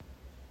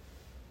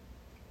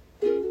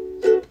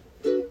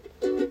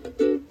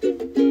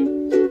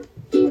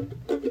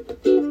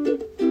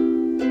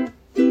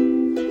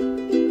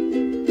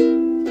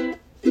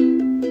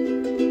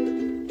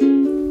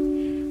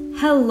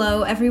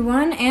Hello,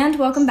 everyone, and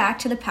welcome back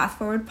to the Path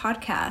Forward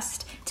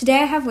podcast.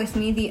 Today I have with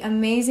me the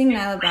amazing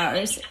Nyla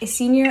Bowers, a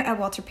senior at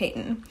Walter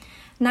Payton.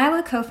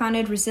 Nyla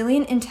co-founded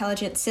Resilient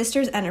Intelligent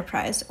Sisters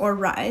Enterprise, or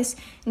R.I.S.E,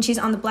 and she's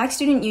on the Black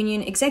Student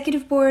Union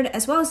Executive Board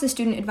as well as the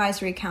Student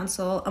Advisory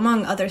Council,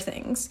 among other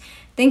things.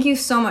 Thank you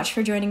so much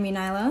for joining me,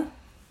 Nyla.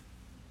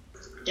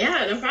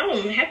 Yeah, no problem.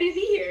 I'm happy to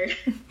be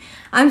here.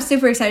 I'm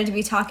super excited to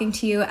be talking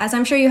to you, as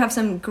I'm sure you have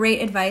some great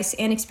advice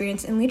and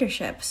experience in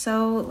leadership.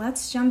 So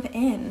let's jump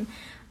in.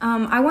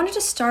 I wanted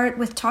to start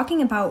with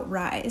talking about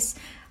R.I.S.E.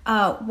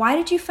 Why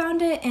did you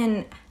found it,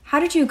 and how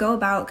did you go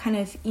about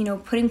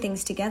putting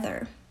things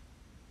together?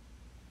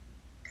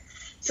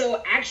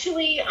 So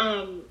actually,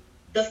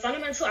 the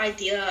fundamental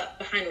idea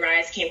behind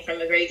R.I.S.E came from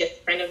a very good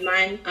friend of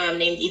mine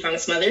named Ivana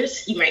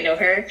Smothers. You might know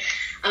her.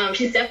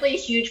 She's definitely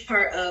a huge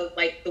part of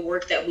the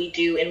work that we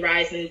do in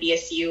R.I.S.E and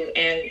BSU,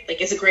 and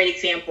is a great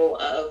example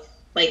of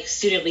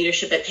student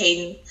leadership at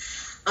Payton.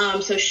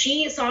 So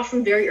she saw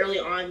from very early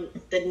on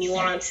the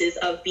nuances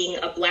of being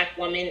a Black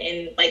woman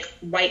in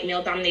white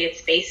male-dominated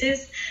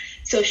spaces.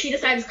 So she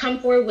decided to come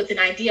forward with an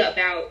idea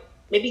about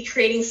maybe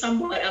creating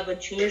somewhat of a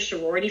junior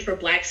sorority for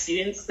Black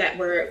students that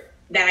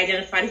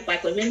identified as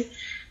Black women.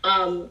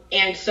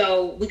 And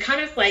so we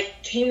kind of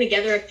came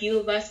together, a few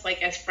of us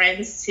as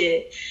friends,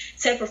 to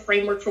set up a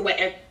framework for what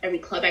every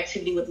club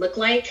activity would look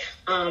like.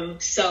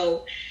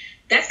 So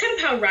that's kind of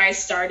how R.I.S.E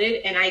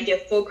started, and I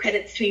give full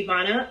credit to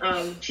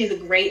Ivana. She's a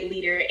great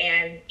leader,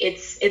 and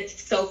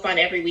it's so fun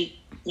every week,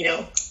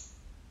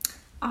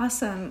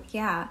 Awesome,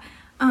 yeah.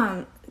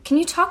 Can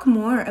you talk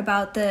more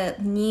about the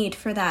need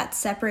for that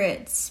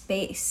separate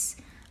space?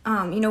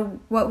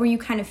 What were you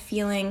kind of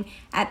feeling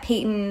at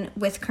Payton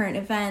with current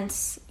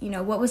events?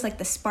 What was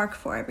the spark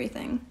for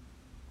everything?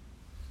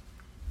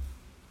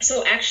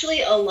 So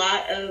actually, a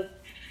lot of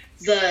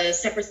the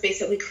separate space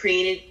that we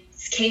created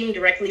came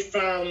directly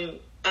from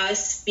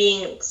us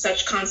being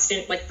such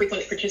constant,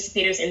 frequent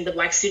participators in the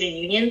Black Student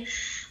Union.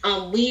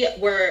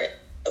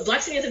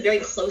 Black Student is a very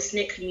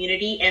close-knit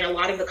community, and a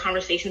lot of the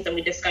conversations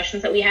and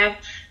discussions that we have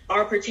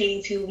are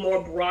pertaining to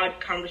more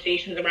broad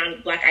conversations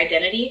around Black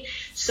identity.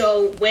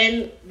 So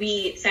when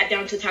we sat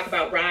down to talk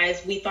about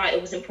R.I.S.E, we thought it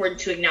was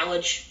important to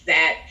acknowledge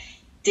that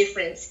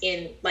difference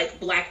in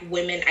Black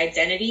women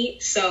identity.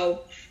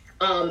 So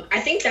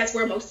I think that's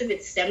where most of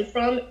it stemmed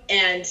from.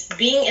 And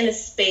being in a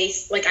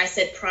space, like I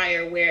said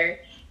prior, where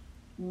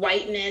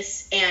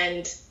whiteness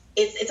and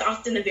it's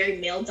often a very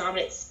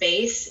male-dominant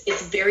space,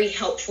 it's very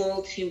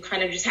helpful to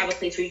kind of just have a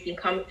place where you can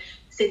come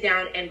sit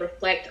down and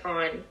reflect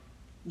on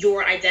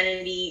your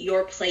identity,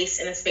 your place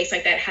in a space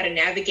like that, how to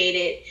navigate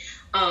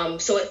it.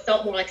 So it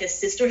felt more like a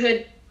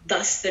sisterhood,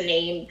 thus the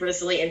name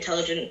Resilient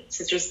Intelligent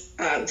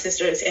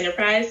Sisters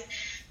Enterprise.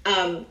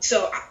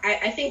 So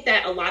I think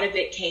that a lot of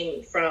it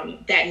came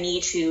from that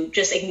need to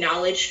just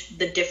acknowledge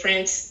the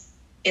difference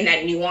in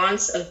that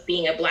nuance of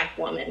being a Black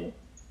woman.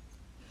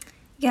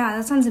 Yeah,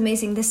 that sounds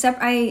amazing.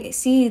 I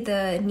see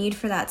the need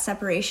for that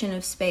separation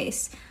of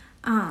space.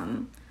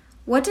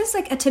 What does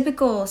a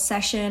typical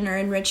session or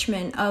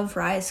enrichment of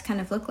R.I.S.E kind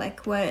of look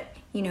like? What,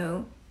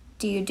 do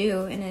you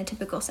do in a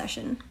typical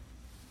session?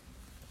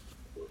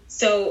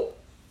 So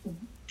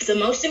the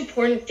most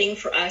important thing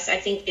for us, I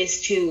think,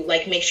 is to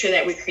make sure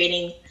that we're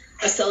creating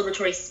a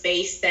celebratory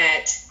space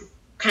that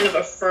kind of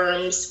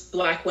affirms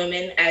Black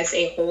women as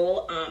a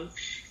whole.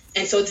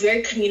 And so it's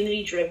very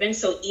community driven.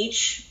 So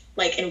each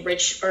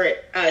enrich or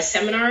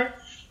seminar,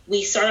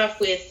 we start off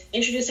with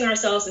introducing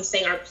ourselves and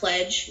saying our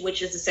pledge,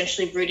 which is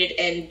essentially rooted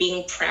in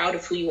being proud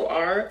of who you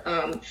are,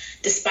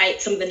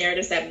 despite some of the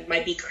narratives that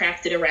might be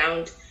crafted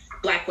around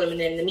Black women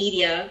in the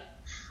media.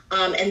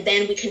 And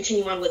then we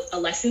continue on with a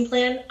lesson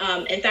plan.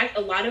 In fact,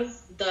 a lot of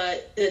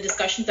the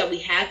discussions that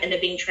we have end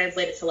up being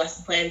translated to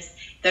lesson plans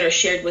that are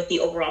shared with the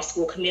overall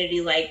school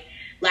community.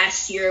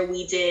 Last year,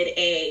 we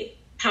did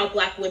how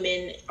Black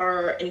women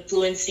are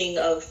influencing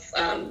of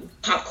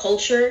pop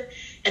culture.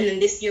 And then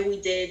this year we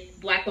did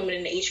Black women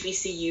in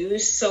HBCUs.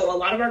 So a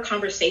lot of our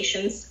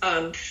conversations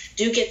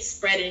do get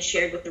spread and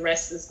shared with the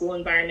rest of the school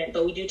environment,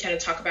 but we do tend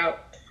to talk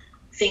about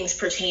things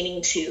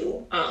pertaining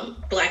to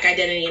Black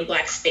identity and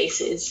Black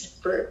spaces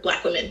for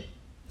Black women.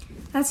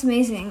 That's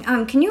amazing.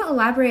 Can you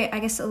elaborate, I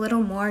guess, a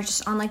little more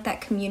just on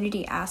that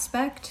community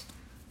aspect?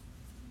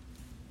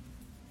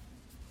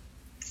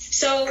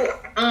 So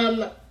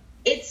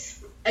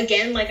it's,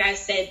 again, like I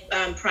said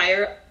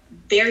prior,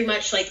 very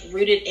much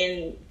rooted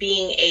in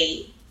being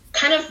a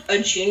kind of a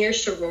junior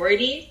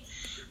sorority.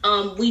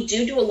 We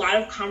do a lot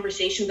of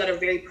conversations that are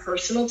very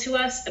personal to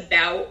us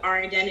about our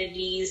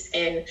identities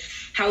and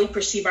how we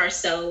perceive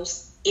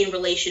ourselves in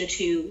relation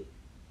to,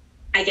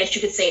 I guess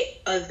you could say,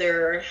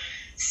 other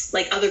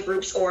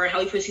groups, or how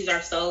we perceive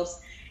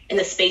ourselves in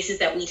the spaces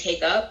that we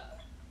take up.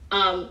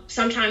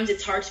 Sometimes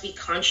it's hard to be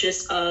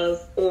conscious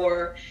of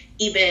or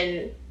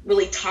even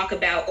really talk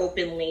about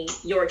openly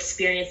your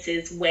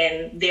experiences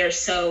when they're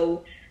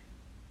so,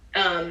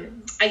 I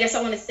guess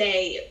I want to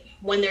say,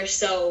 when they're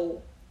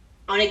so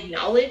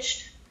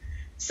unacknowledged.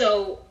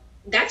 So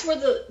that's where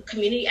the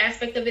community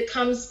aspect of it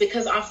comes,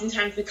 because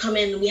oftentimes we come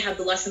in and we have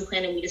the lesson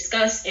plan and we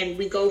discuss, and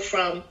we go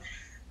from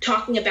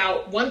talking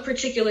about one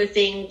particular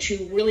thing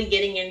to really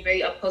getting in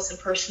very up close and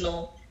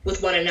personal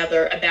with one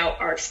another about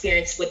our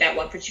experience with that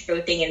one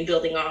particular thing and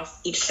building off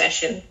each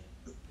session.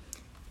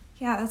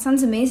 Yeah, that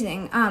sounds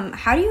amazing.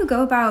 How do you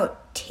go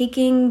about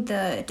taking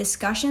the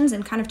discussions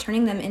and kind of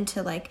turning them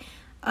into like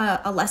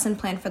a lesson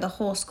plan for the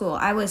whole school?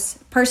 I was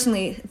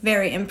personally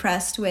very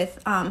impressed with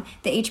the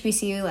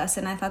HBCU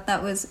lesson. I thought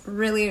that was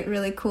really,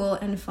 really cool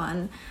and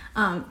fun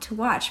to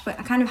watch. But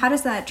kind of how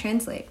does that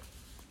translate?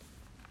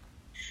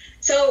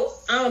 So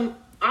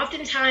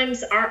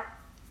oftentimes our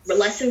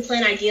lesson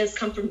plan ideas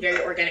come from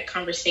very organic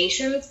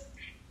conversations.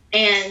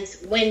 And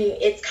when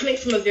it's coming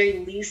from a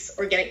very loose,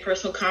 organic,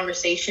 personal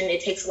conversation, it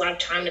takes a lot of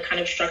time to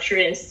kind of structure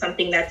it into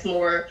something that's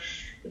more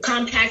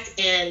compact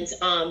and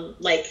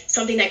like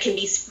something that can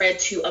be spread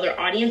to other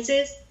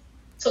audiences.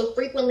 So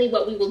frequently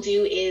what we will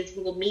do is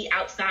we will meet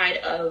outside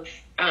of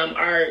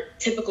our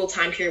typical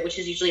time period, which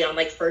is usually on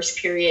like first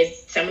period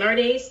seminar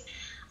days,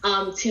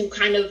 to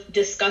kind of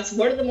discuss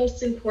what are the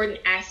most important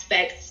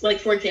aspects, like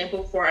for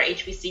example, for our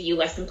HBCU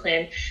lesson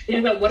plan, we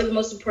talk about what are the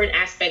most important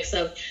aspects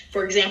of,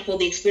 for example,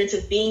 the experience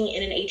of being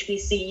in an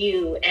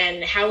HBCU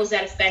and how has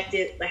that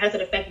affected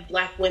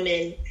Black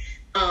women,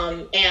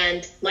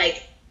 and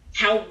like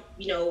how,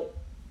 you know,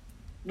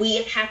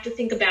 we have to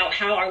think about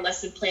how our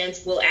lesson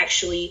plans will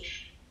actually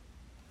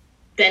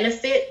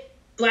benefit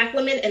Black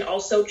women and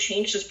also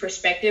change this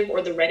perspective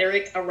or the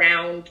rhetoric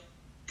around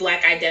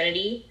Black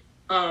identity.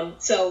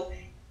 So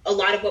a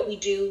lot of what we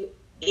do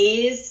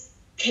is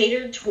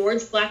catered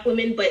towards Black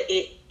women, but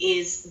it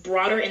is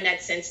broader in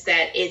that sense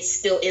that it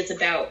still is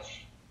about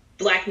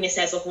Blackness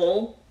as a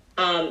whole.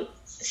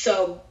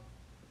 So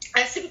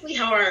that's typically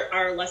how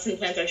our lesson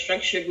plans are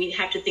structured. We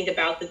have to think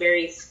about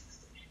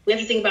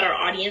our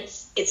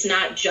audience. It's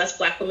not just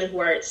Black women who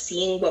are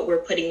seeing what we're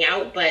putting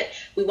out, but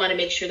we want to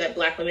make sure that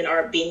Black women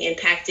are being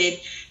impacted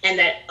and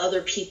that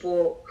other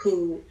people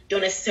who don't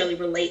necessarily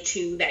relate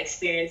to that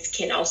experience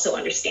can also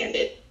understand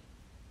it.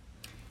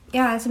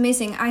 Yeah, it's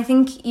amazing. I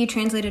think you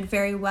translated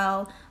very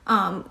well,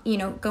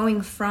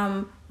 going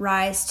from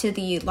R.I.S.E to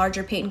the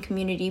larger Payton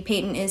community.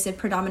 Payton is a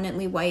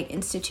predominantly white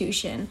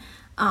institution,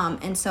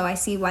 and so I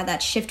see why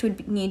that shift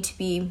would need to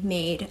be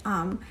made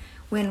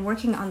when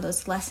working on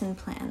those lesson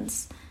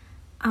plans.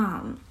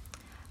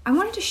 I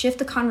wanted to shift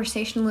the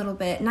conversation a little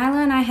bit.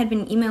 Nyla and I had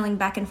been emailing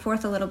back and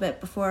forth a little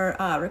bit before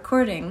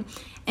recording,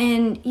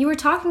 and you were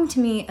talking to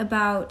me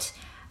about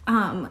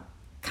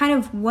kind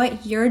of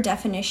what your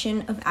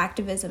definition of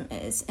activism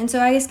is. And so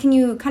I guess can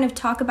you kind of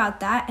talk about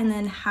that and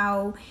then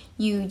how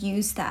you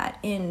use that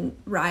in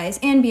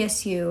R.I.S.E and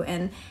BSU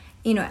and,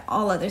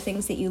 all other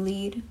things that you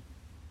lead?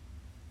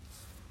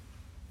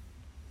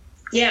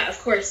 Yeah,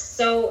 of course.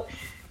 So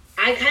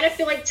I kind of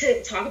feel like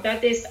to talk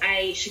about this,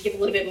 I should give a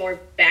little bit more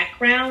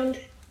background.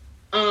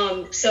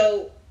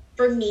 So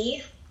for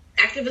me,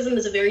 activism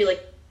is a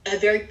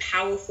very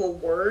powerful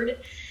word.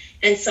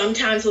 And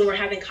sometimes when we're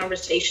having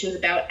conversations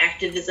about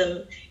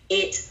activism,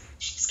 it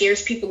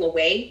scares people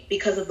away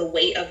because of the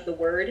weight of the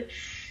word.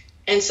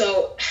 And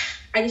so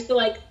I just feel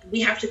like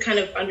we have to kind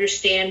of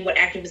understand what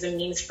activism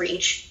means for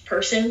each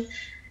person.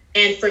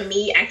 And for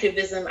me,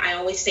 activism, I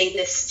always say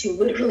this to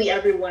literally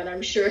everyone.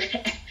 I'm sure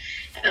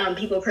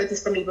people have heard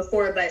this from me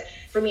before, but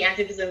for me,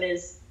 activism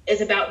is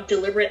about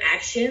deliberate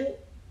action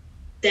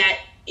that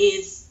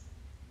is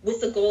with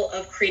the goal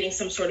of creating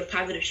some sort of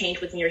positive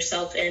change within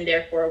yourself and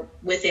therefore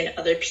within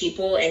other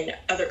people and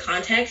other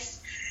contexts.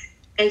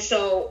 And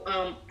so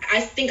I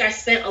think I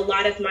spent a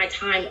lot of my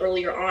time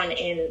earlier on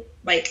in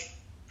like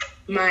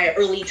my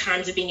early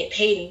times of being at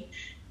Payton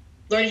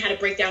learning how to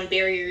break down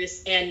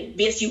barriers, and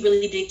BSU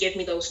really did give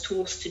me those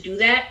tools to do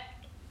that.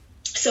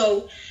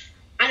 So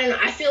I don't know,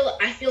 I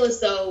feel as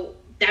though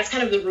that's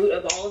kind of the root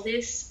of all of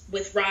this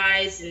with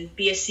R.I.S.E and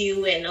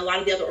BSU and a lot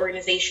of the other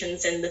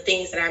organizations and the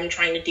things that I'm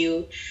trying to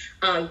do,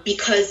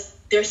 because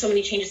there's so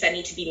many changes that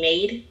need to be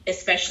made,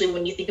 especially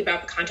when you think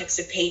about the context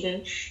of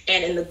Payton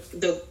and in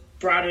the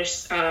broader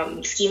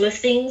scheme of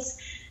things.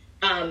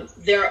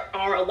 There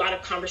are a lot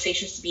of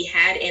conversations to be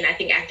had, and I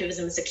think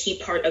activism is a key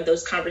part of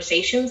those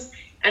conversations.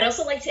 I'd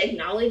also like to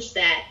acknowledge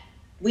that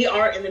we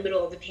are in the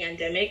middle of the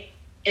pandemic,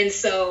 and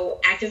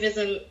so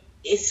activism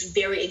is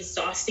very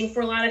exhausting for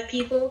a lot of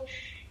people.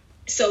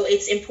 So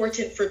it's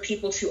important for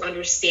people to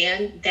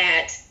understand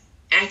that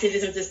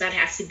activism does not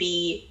have to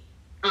be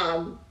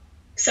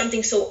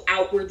something so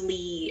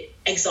outwardly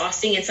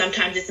exhausting, and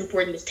sometimes it's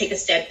important to take a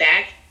step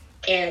back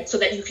and so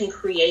that you can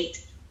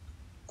create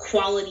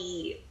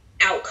quality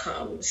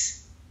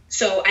outcomes.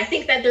 So I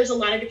think that there's a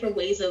lot of different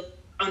ways of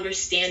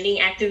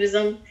understanding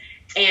activism,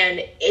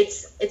 and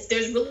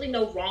there's really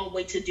no wrong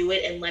way to do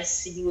it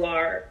unless you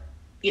are,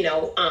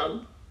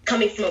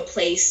 coming from a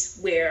place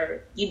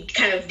where you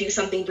kind of do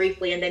something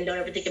briefly and then don't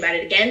ever think about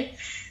it again.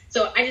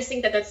 So I just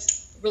think that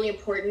that's really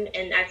important,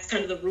 and that's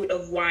kind of the root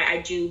of why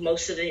I do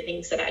most of the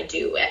things that I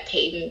do at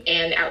Payton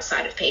and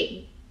outside of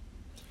Payton.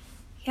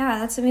 Yeah,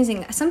 that's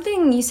amazing.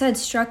 Something you said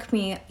struck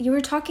me. You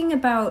were talking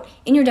about,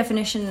 in your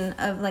definition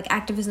of like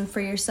activism for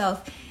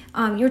yourself,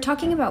 you were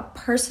talking about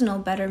personal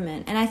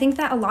betterment. And I think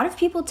that a lot of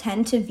people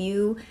tend to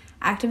view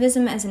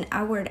activism as an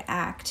outward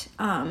act.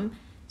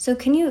 So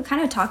can you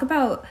kind of talk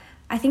about,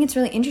 I think it's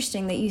really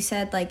interesting that you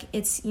said like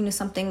it's,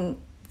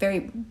 something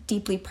very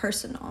deeply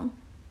personal.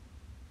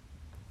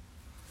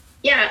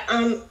 Yeah,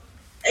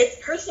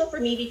 it's personal for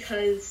me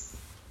because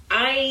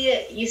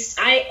I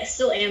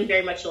still am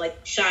very much a like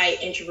shy,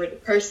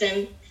 introverted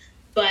person,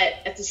 but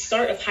at the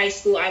start of high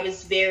school, I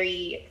was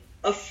very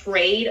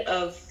afraid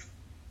of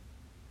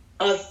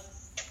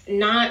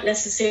not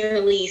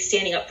necessarily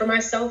standing up for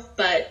myself,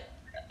 but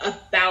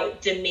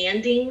about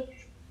demanding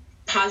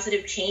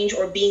positive change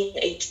or being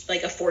a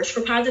force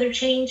for positive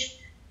change.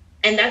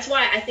 And that's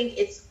why I think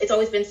it's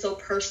always been so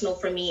personal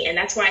for me. And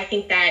that's why I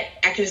think that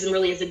activism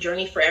really is a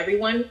journey for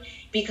everyone,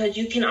 because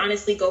you can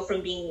honestly go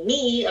from being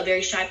me, a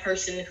very shy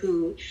person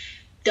who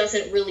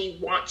doesn't really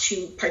want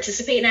to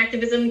participate in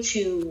activism,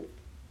 to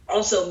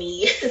also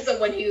me,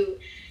 someone who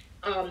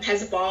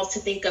has evolved to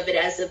think of it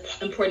as an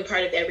important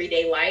part of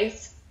everyday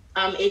life.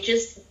 It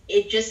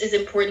just is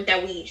important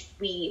that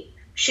we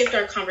shift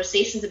our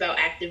conversations about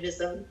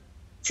activism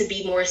to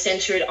be more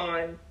centered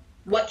on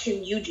what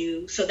can you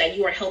do so that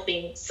you are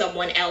helping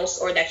someone else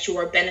or that you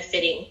are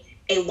benefiting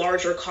a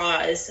larger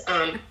cause.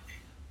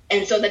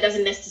 And so that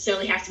doesn't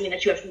necessarily have to mean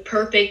that you have to be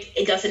perfect.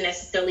 It doesn't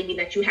necessarily mean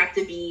that you have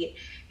to be,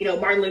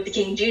 Martin Luther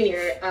King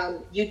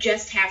Jr. You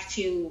just have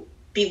to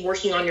be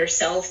working on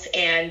yourself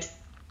and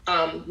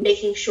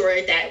making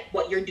sure that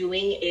what you're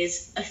doing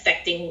is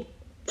affecting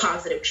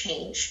positive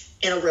change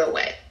in a real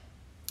way.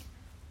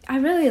 I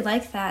really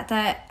like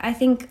that I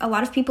think a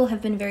lot of people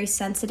have been very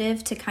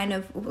sensitive to kind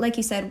of, like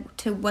you said,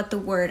 to what the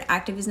word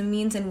activism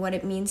means and what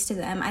it means to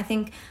them. I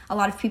think a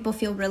lot of people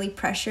feel really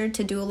pressured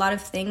to do a lot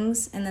of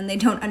things and then they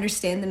don't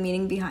understand the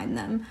meaning behind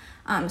them.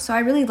 So I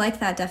really like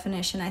that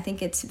definition. I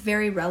think it's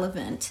very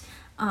relevant.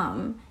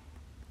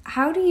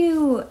 How do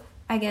you,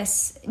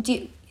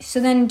 do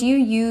you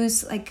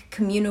use like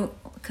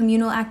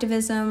communal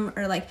activism,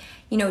 or like,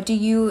 do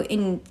you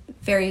in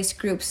various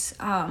groups,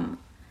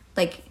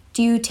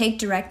 do you take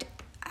direct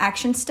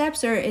action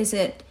steps, or does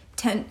it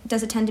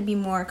tend to be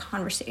more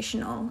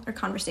conversational or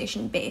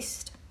conversation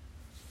based?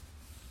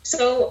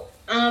 So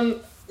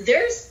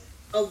there's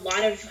a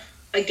lot of,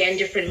 again,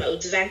 different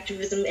modes of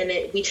activism,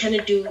 and we tend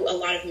to do a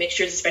lot of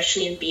mixtures,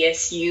 especially in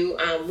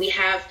BSU. We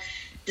have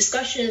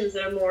discussions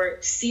that are more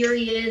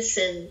serious,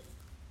 and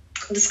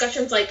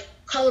discussions like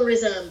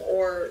colorism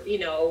or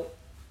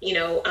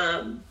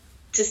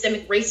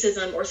systemic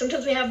racism, or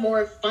sometimes we have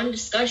more fun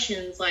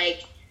discussions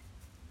like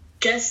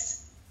just,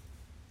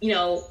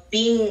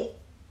 being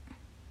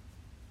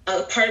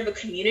a part of a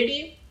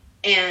community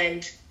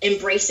and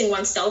embracing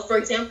oneself. For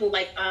example,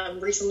 like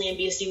recently in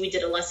BSU, we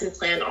did a lesson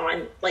plan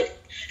on like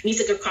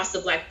music across the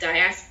Black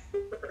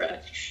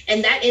diaspora.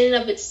 And that in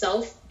and of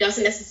itself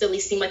doesn't necessarily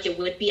seem like it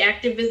would be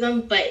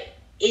activism, but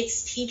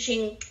it's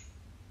teaching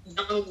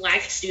young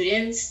Black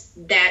students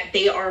that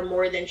they are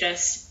more than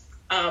just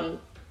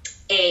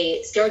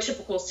a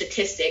stereotypical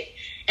statistic.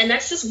 And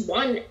that's just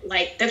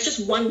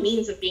one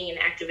means of being an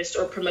activist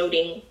or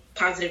promoting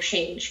positive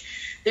change.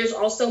 There's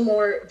also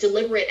more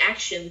deliberate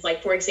actions.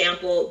 Like, for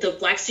example, the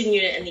Black Student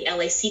Union and the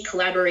R.I.S.E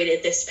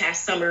collaborated this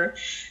past summer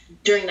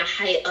during the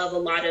height of a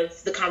lot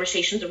of the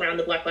conversations around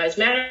the Black Lives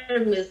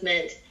Matter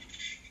movement.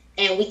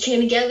 And we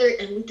came together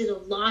and we did a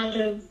lot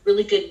of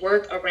really good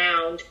work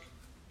around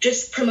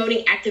just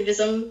promoting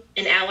activism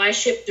and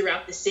allyship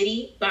throughout the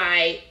city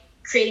by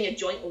creating a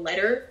joint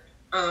letter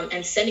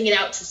and sending it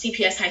out to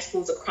CPS high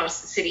schools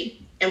across the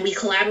city. And we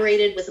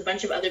collaborated with a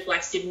bunch of other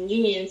Black student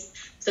unions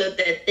so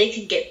that they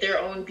could get their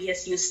own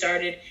BSU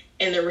started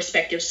in their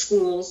respective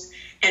schools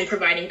and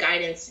providing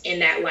guidance in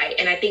that light.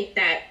 And I think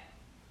that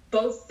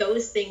both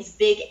those things,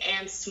 big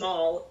and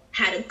small,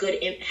 had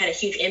a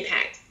huge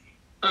impact.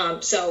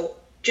 So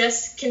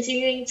just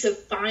continuing to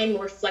find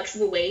more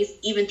flexible ways,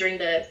 even during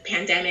the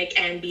pandemic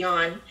and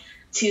beyond,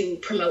 to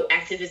promote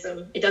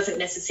activism. It doesn't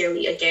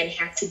necessarily, again,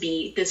 have to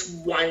be this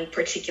one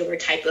particular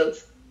type of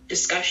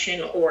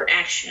discussion or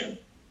action.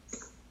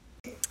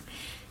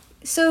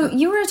 So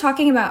you were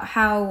talking about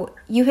how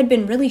you had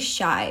been really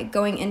shy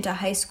going into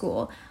high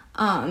school,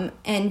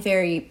 and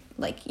very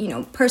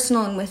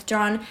personal and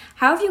withdrawn.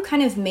 How have you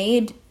kind of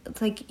made,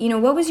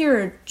 what was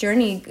your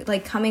journey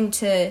like coming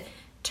to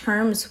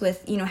terms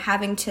with,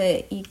 having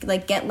to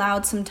get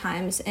loud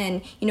sometimes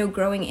and,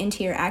 growing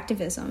into your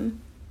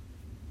activism?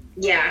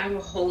 Yeah, I have a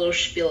whole little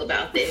spiel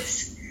about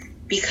this,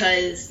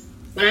 because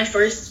when I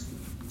first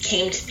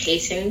came to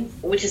Payton,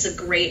 which is a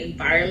great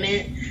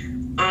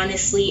environment,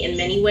 honestly, in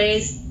many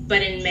ways,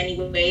 but in many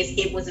ways,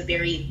 it was a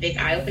very big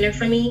eye-opener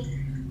for me.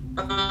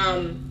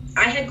 I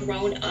had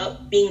grown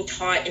up being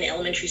taught in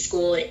elementary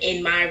school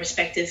in my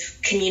respective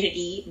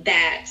community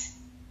that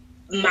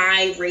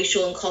my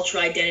racial and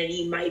cultural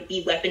identity might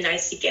be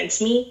weaponized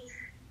against me,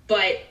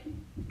 but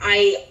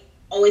I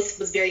always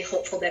was very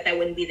hopeful that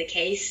wouldn't be the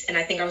case. And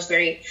I think I was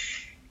very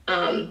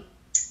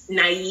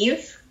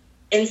naive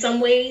in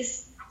some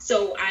ways.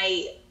 So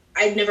I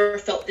never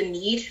felt the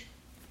need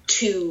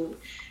to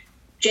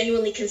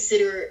genuinely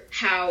consider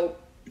how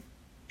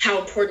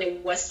important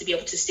it was to be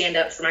able to stand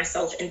up for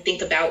myself and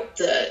think about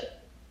the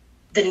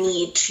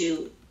need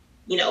to,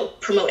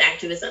 promote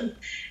activism.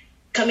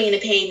 Coming into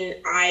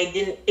Payton, I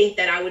didn't think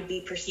that I would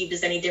be perceived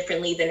as any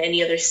differently than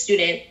any other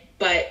student,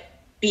 but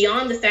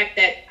beyond the fact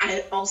that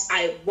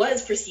I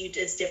was perceived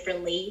as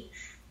differently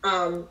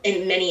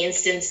in many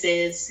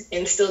instances,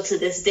 and still to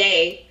this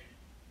day,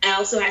 I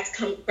also had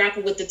to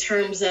grapple with the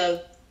terms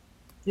of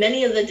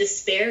many of the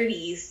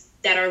disparities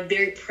that are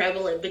very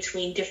prevalent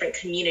between different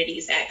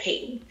communities at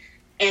Payton,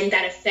 and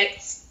that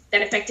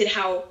affected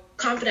how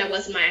confident I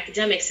was in my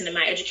academics and in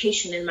my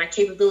education and my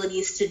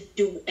capabilities to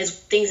do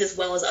things as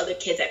well as other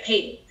kids at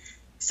Payton.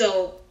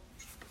 So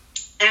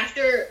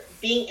after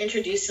being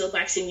introduced to the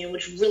Black Student Union,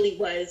 which really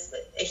was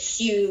a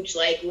huge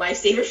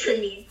lifesaver for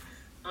me,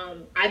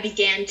 I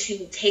began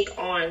to take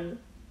on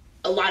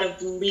a lot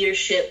of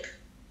leadership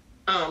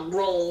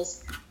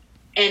roles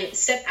and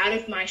step out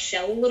of my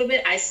shell a little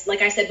bit.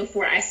 Like I said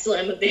before, I still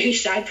am a very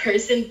shy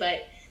person,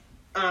 but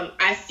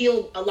I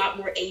feel a lot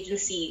more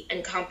agency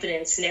and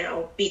confidence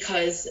now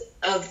because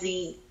of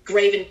the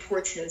grave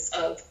importance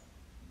of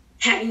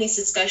having these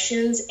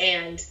discussions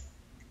and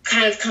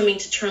kind of coming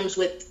to terms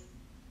with,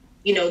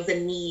 the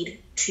need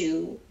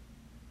to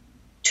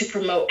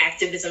promote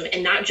activism,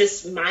 and not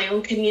just my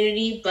own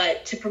community,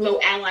 but to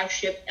promote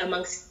allyship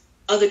amongst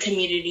other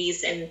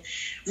communities and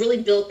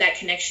really build that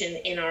connection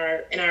in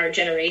our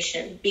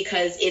generation,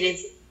 because it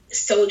is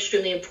so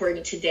extremely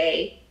important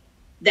today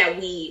that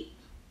we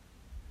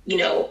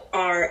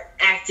are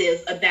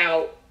active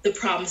about the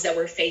problems that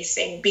we're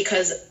facing,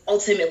 because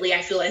ultimately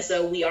I feel as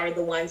though we are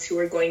the ones who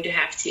are going to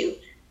have to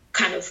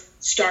kind of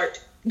start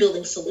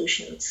building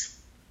solutions.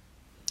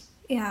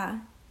 Yeah,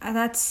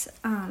 that's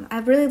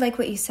I really like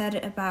what you said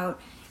about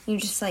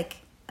just like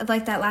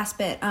that last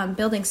bit,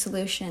 building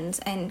solutions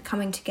and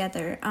coming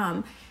together.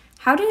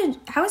 How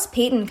has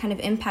Payton kind of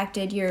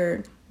impacted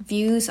your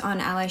views on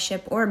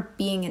allyship or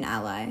being an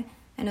ally?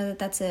 I know that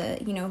that's a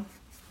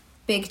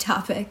big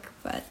topic,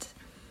 but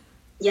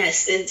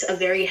yes, it's a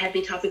very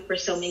heavy topic for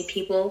so many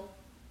people.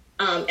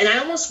 And I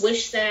almost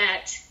wish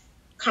that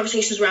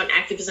conversations around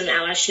activism and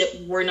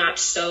allyship were not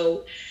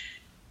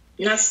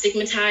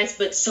stigmatized,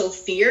 but so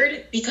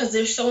feared, because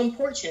they're so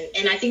important.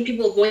 And I think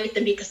people avoid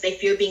them because they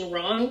fear being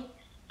wrong.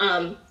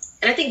 And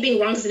I think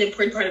being wrong is an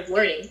important part of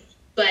learning.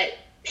 But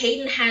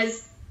Payton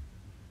has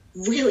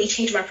really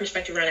changed my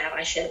perspective around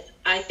allyship.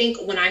 I think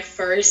when I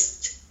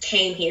first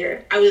came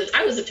here, I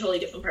was a totally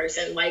different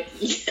person.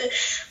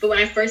 But when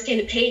I first came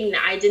to Payton,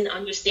 I didn't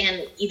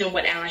understand even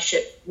what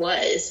allyship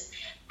was.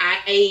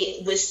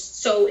 I was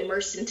so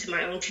immersed into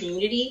my own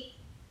community,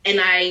 and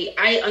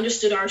I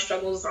understood our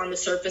struggles on the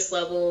surface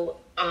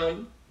level.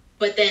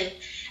 But then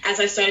as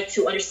I started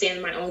to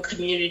understand my own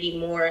community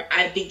more,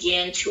 I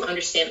began to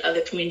understand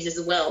other communities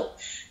as well,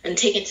 and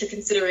take into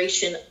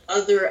consideration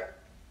other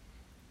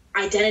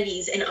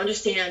identities, and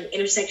understand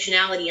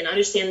intersectionality, and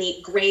understand the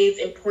grave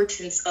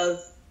importance of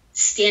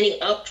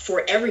standing up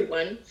for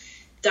everyone.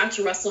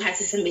 Dr. Russell has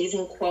this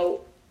amazing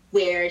quote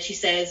where she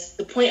says,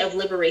 "The point of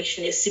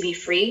liberation is to be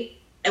free."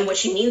 And what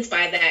she means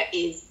by that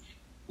is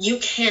you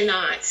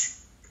cannot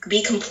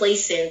be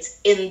complacent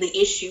in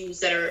the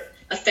issues that are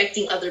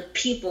affecting other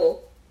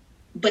people,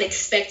 but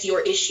expect your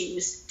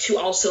issues to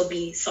also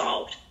be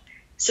solved.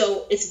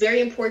 So it's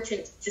very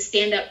important to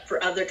stand up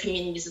for other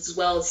communities as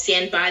well,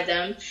 stand by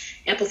them,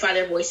 amplify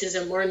their voices,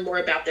 and learn more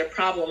about their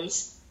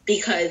problems,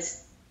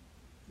 because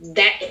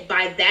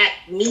that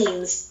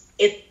means,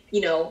 if,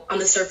 on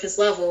the surface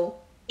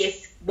level,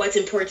 if what's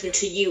important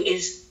to you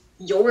is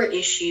your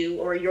issue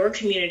or your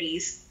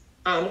community's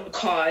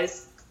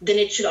cause, then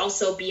it should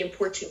also be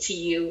important to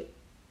you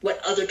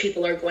what other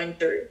people are going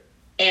through.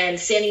 And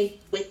standing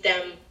with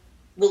them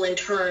will in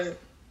turn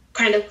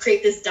kind of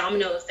create this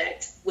domino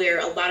effect where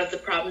a lot of the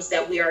problems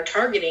that we are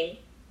targeting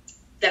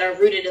that are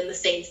rooted in the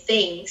same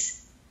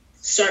things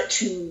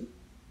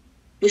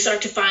we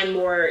start to find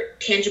more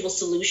tangible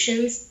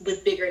solutions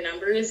with bigger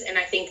numbers. And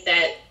I think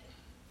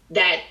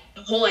that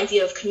whole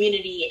idea of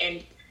community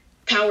and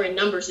power in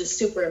numbers is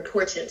super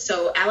important.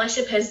 So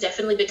allyship has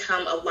definitely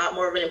become a lot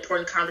more of an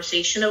important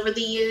conversation over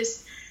the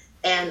years.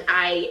 And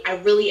I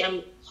really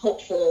am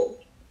hopeful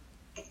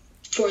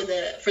for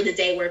the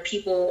day where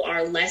people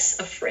are less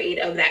afraid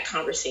of that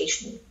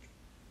conversation.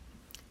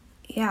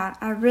 Yeah,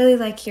 I really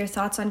like your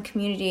thoughts on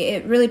community.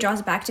 It really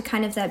draws back to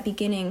kind of that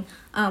beginning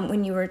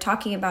when you were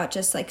talking about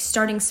just like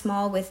starting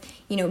small with,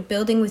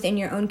 building within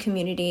your own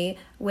community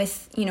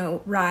with,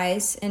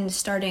 R.I.S.E, and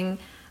starting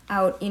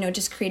out,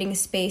 just creating a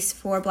space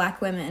for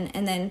Black women.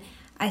 And then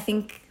I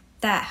think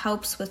that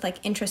helps with like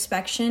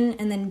introspection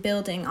and then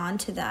building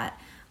onto that.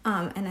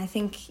 And I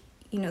think,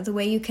 the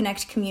way you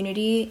connect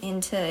community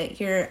into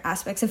your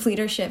aspects of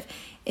leadership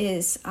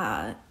is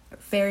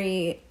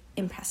very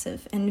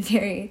impressive and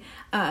very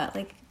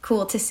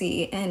cool to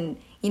see and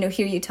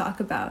hear you talk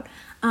about.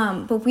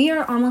 But we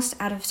are almost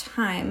out of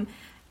time.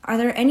 Are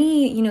there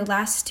any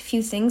last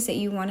few things that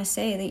you want to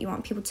say that you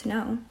want people to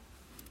know?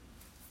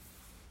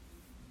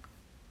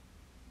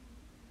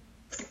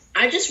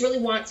 I just really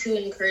want to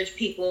encourage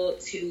people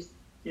to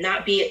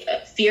not be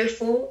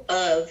fearful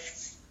of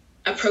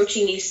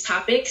approaching these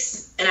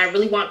topics. And I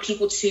really want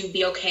people to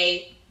be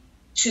okay,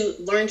 to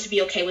learn to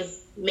be okay with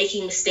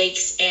making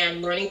mistakes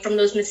and learning from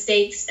those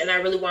mistakes. And I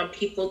really want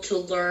people to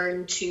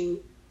learn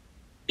to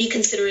be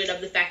considerate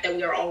of the fact that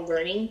we are all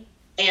learning.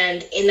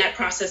 And in that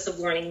process of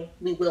learning,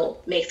 we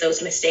will make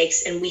those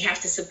mistakes, and we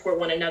have to support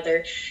one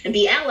another and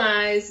be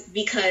allies,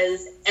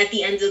 because at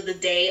the end of the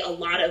day, a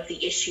lot of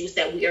the issues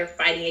that we are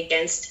fighting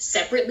against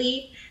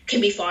separately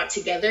can be fought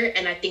together.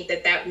 And I think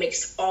that that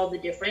makes all the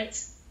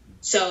difference.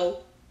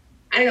 So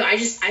I don't know. I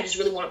just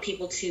really want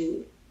people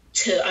to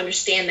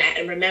understand that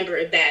and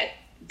remember that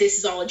this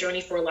is all a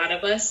journey for a lot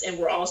of us, and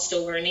we're all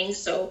still learning.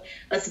 So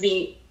let's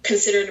be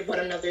considerate of one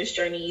another's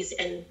journeys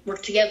and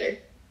work together.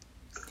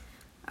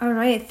 All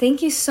right.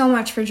 Thank you so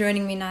much for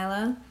joining me,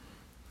 Nyla.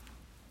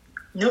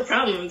 No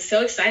problem. I'm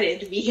so excited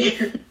to be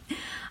here.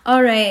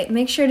 All right.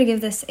 Make sure to give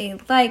this a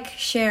like,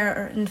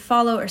 share, and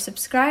follow or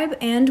subscribe,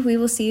 and we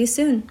will see you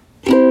soon.